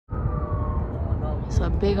It's a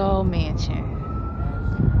big old mansion.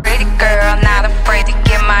 Pretty girl, not afraid to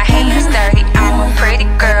get my hands dirty. I'm a pretty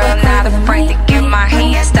girl, not afraid to get my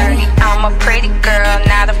hands dirty. I'm a pretty girl,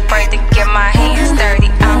 not afraid to get my hands dirty.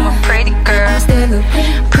 I'm a pretty girl,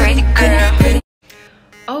 pretty girl.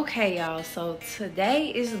 Okay, y'all, so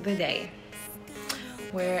today is the day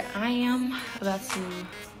where I am about to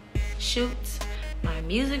shoot my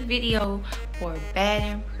music video for Bad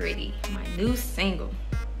and Pretty, my new single.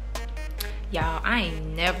 Y'all, I ain't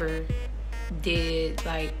never did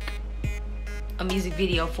like a music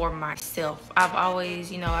video for myself. I've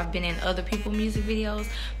always, I've been in other people's music videos,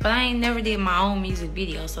 but I ain't never did my own music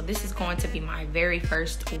video. So this is going to be my very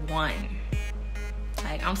first one.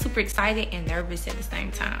 Like, I'm super excited and nervous at the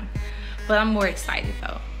same time, but I'm more excited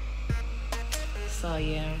though. So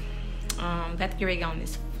yeah, got to get ready on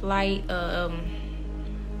this flight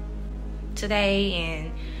today,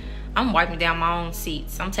 and I'm wiping down my own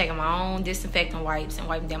seats. I'm taking my own disinfectant wipes and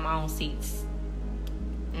wiping down my own seats.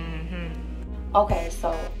 Okay,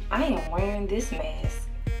 so I am wearing this mask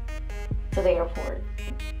to the airport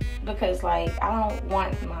because, like, I don't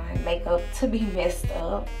want my makeup to be messed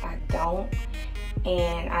up. I don't.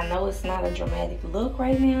 And I know it's not a dramatic look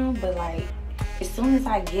right now, but, like, as soon as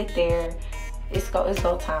I get there, it's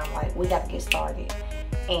go time. Like, we got to get started.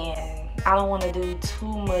 And I don't want to do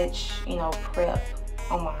too much, prep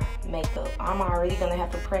on my makeup. I'm already gonna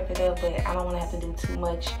have to prep it up, but I don't want to have to do too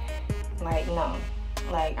much. Like, no,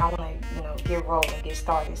 like, I want to get rolling, get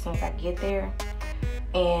started as soon as I get there.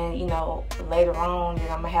 And later on,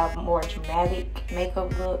 then I'm gonna have a more dramatic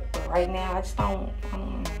makeup look. But right now, I just don't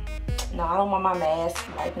want my mask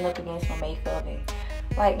wiping up against my makeup, and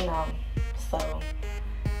like, no. So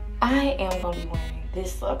I am gonna be wearing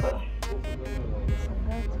this sucker.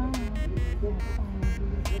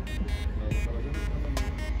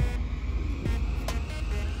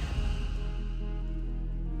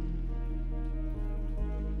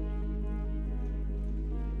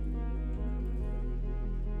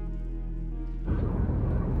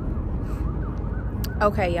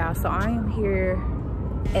 Okay, y'all, so I am here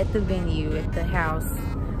at the venue, at the house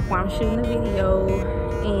where I'm shooting the video,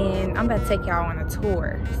 and I'm about to take y'all on a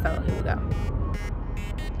tour. So here we go.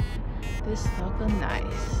 This sucker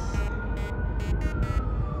nice.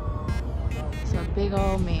 It's a big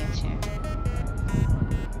old mansion.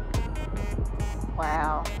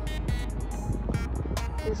 Wow.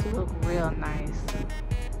 This look real nice.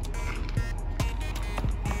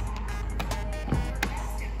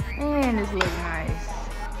 And this look nice.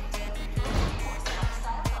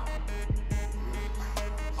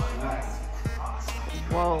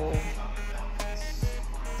 Whoa.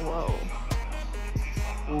 Whoa.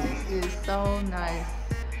 This is so nice.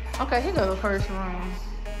 Okay, here goes the first room.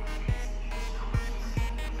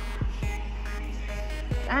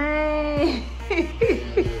 Dang.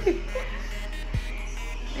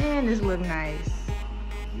 Man, this look nice.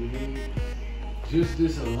 Just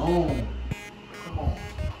this alone. Come on.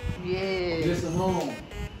 Yes. This alone.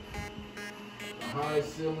 The high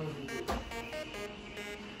ceilings.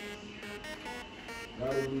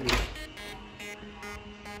 Gotta be this.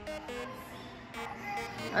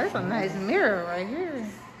 Oh, that's a nice mirror right here.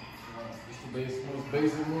 It's the most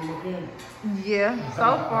basic room again. Yeah,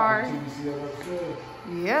 so far. You see that upstairs?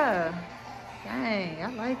 Yeah. Dang, I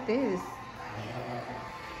like this.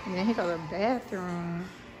 And then here goes the bathroom.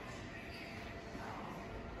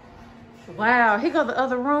 Wow, here goes the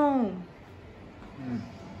other room.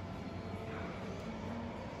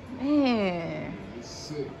 Man. It's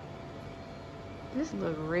sick. This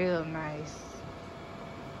look real nice.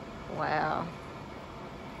 Wow.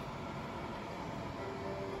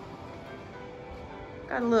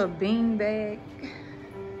 Got a little bean bag.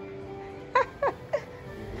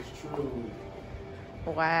 It's true.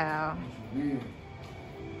 Wow.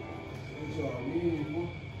 It's all me.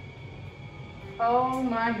 Oh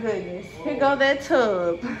my goodness. Here go that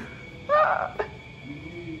tub.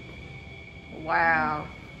 Wow.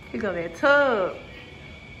 Here go that tub.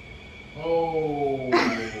 Oh.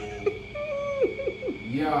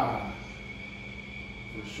 Yeah.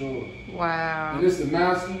 For sure. Wow. And this is the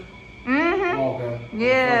master? Mm-hmm. Oh, okay.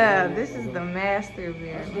 Yeah, this is the master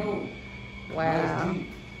Let's bedroom. go. Wow. Nice deep.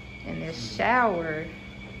 And this shower.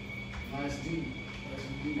 Nice deep. Nice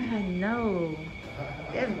deep. I know.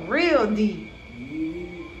 That's real deep.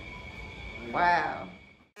 Wow.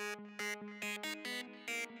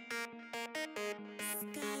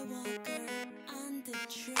 Skywalker on the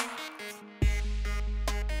track.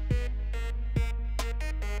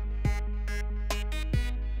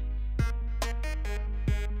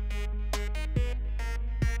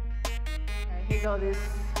 Here go this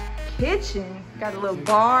kitchen. Got a little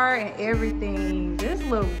bar and everything. This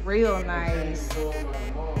look real nice.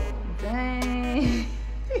 Dang.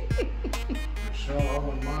 Sure, I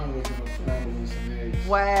wouldn't mind looking up scrambled and some eggs.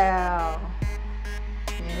 Wow.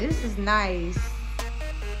 Man, this is nice.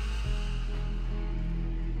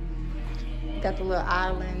 Got the little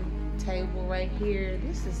island table right here.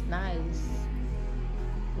 This is nice.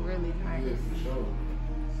 Really nice. Yeah, for sure.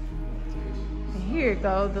 And here it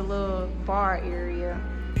goes, the little bar area.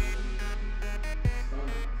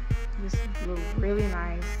 This look really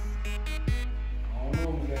nice. I don't know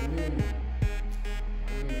what that means.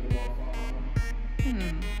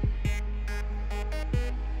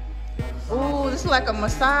 Ooh, this is like a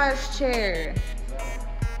massage chair.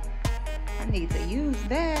 I need to use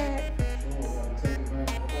that.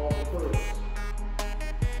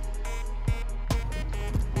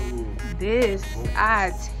 This,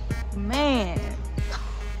 man.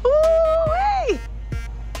 Ooh, hey.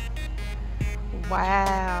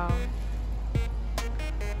 Wow.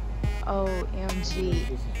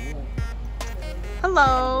 OMG.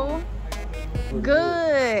 Hello.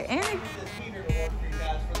 Good. And it,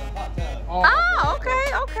 oh,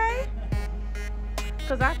 okay.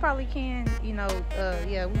 Cause I probably can, you know,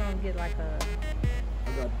 yeah, we're gonna get like a.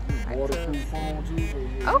 I got waterproof phone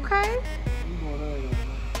too. Okay.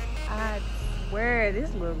 I swear,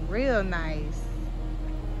 this look real nice.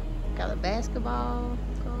 Got a basketball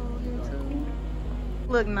goal here too.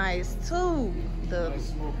 Look nice too. The Nice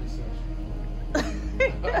smoking session.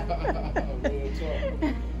 Real talk.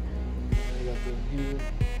 I got the heat.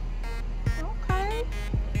 okay.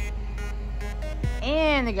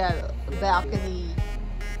 And they got a balcony.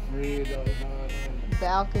 Fred out of nine.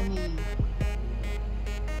 Balcony.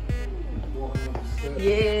 Walking up the steps.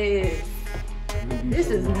 Yes. This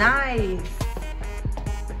is nice.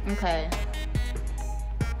 Okay.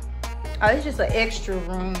 Oh, it's just an extra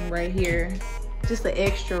room right here. Just an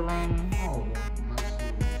extra room. Oh, nice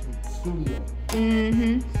studio.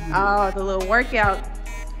 Mm-hmm. Oh, the little workout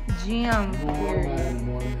gym All night area. in the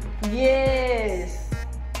morning. Yes.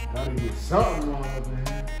 Gotta get something wrong up in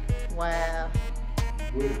here. Wow.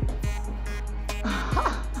 With it.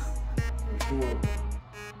 For sure.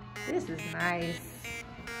 This is nice.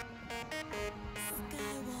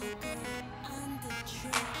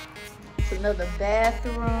 It's another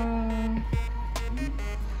bathroom.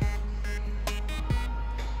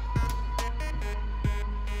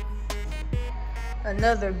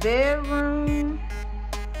 Another bedroom.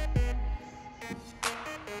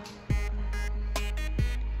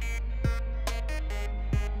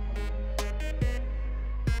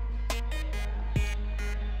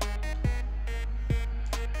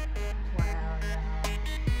 Wow, y'all.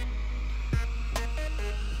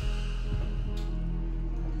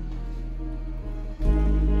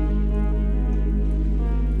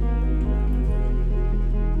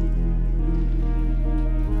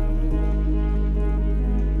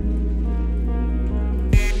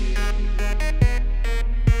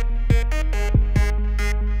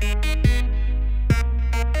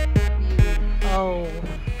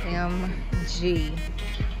 OMG.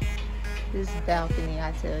 This balcony,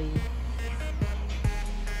 I tell you.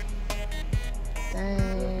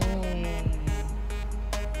 Dang.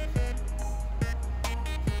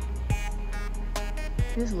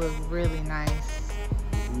 This looks really nice.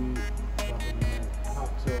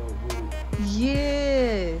 Hot tub with it.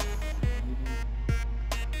 Yes.